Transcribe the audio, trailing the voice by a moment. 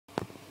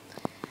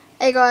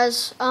Hey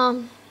guys,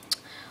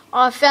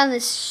 I found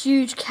this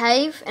huge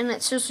cave and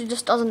it seriously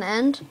just doesn't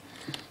end.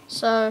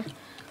 So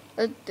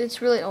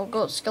it's really, oh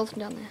god, skeleton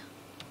down there.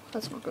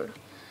 That's not good.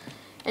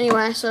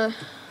 Anyway, so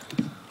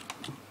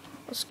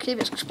let's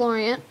keep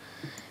exploring it.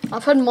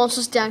 I've heard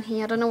monsters down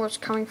here. I don't know where it's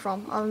coming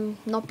from. I've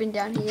not been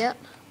down here yet.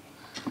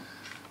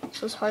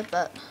 So let's hope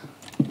that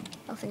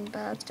nothing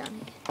bad's down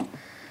here.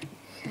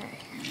 Okay.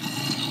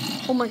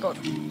 Oh my god.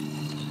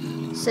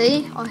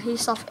 See? I hear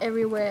stuff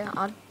everywhere.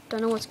 I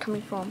don't know where it's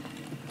coming from.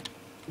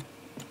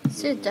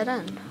 See a dead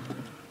end.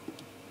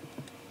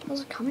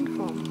 Where's it coming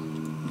from?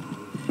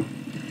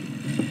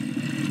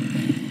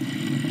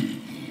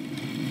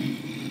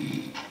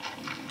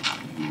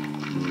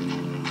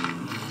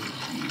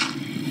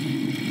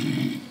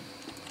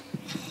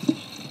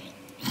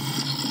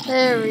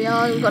 There we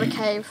are, we've got a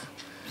cave.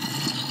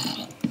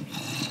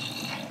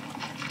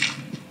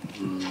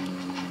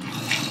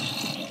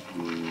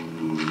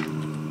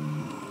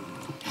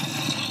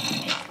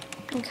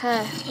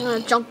 Okay, I'm gonna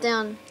jump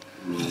down.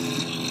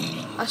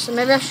 Actually,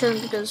 maybe I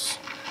shouldn't because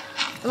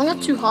I've only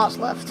got 2 hearts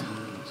left.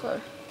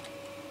 So,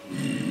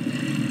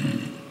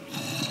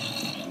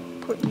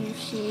 put you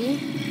here.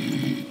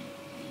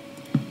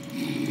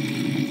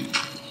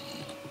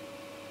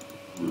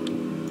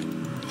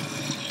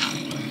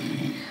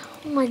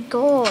 Oh my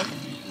god.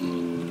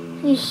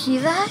 Can you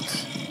hear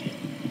that?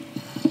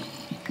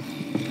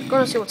 I've got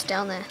to see what's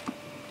down there.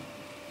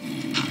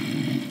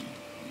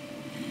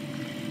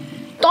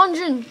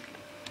 Dungeon!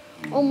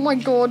 Oh my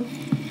god.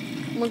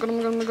 Oh my god, oh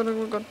my god, oh my god, oh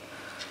my god.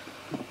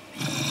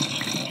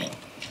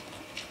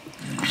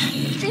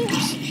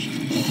 Jeez.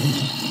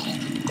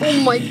 Oh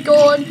my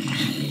god.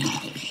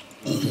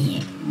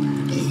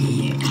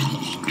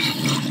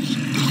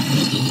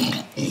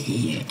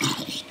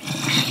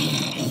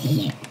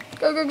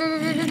 Go, go, go, go,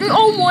 go, go, go.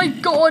 Oh my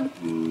god.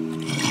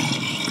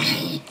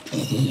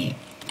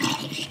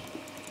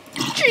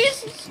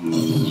 Jesus.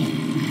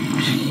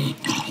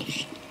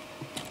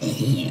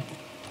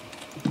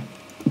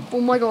 Oh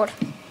my god.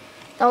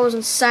 That was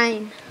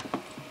insane.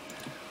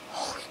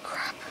 Holy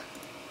crap.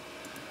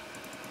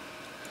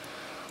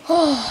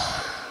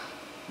 Oh.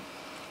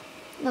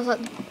 That's like,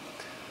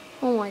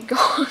 oh my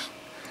god.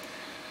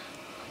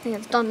 I think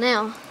it's done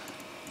now.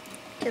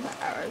 Get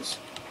the arrows.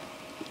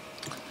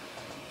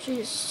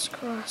 Jesus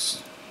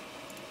Christ.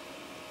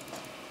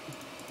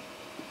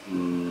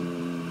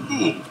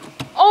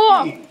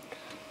 Oh!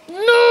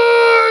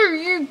 No!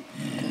 You...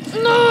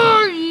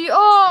 No! You,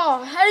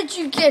 oh! How did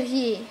you get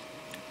here?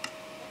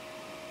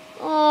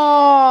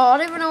 Oh, I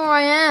don't even know where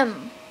I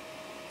am.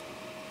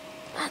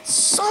 That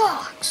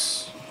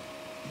sucks.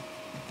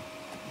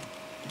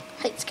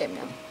 I hate this game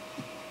now.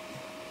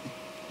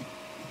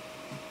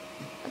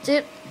 That's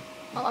it.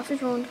 My life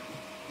is ruined.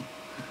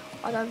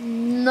 I have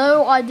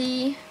no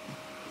idea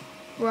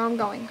where I'm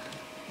going.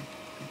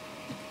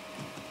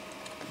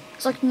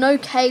 There's like no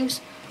caves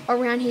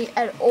around here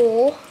at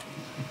all.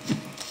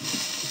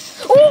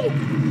 Oh!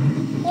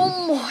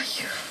 Oh my...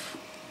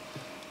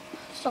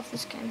 Stop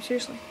this game,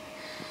 seriously.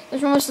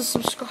 Don't remember to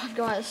subscribe,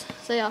 guys.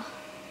 See ya.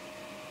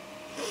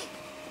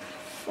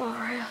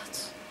 Far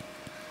out.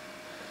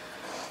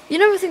 You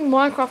never think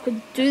Minecraft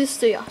could do this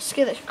to you?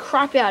 Scare the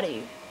crap out of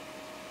you.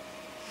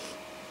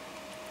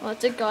 Well,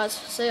 that's it, guys.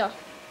 See ya.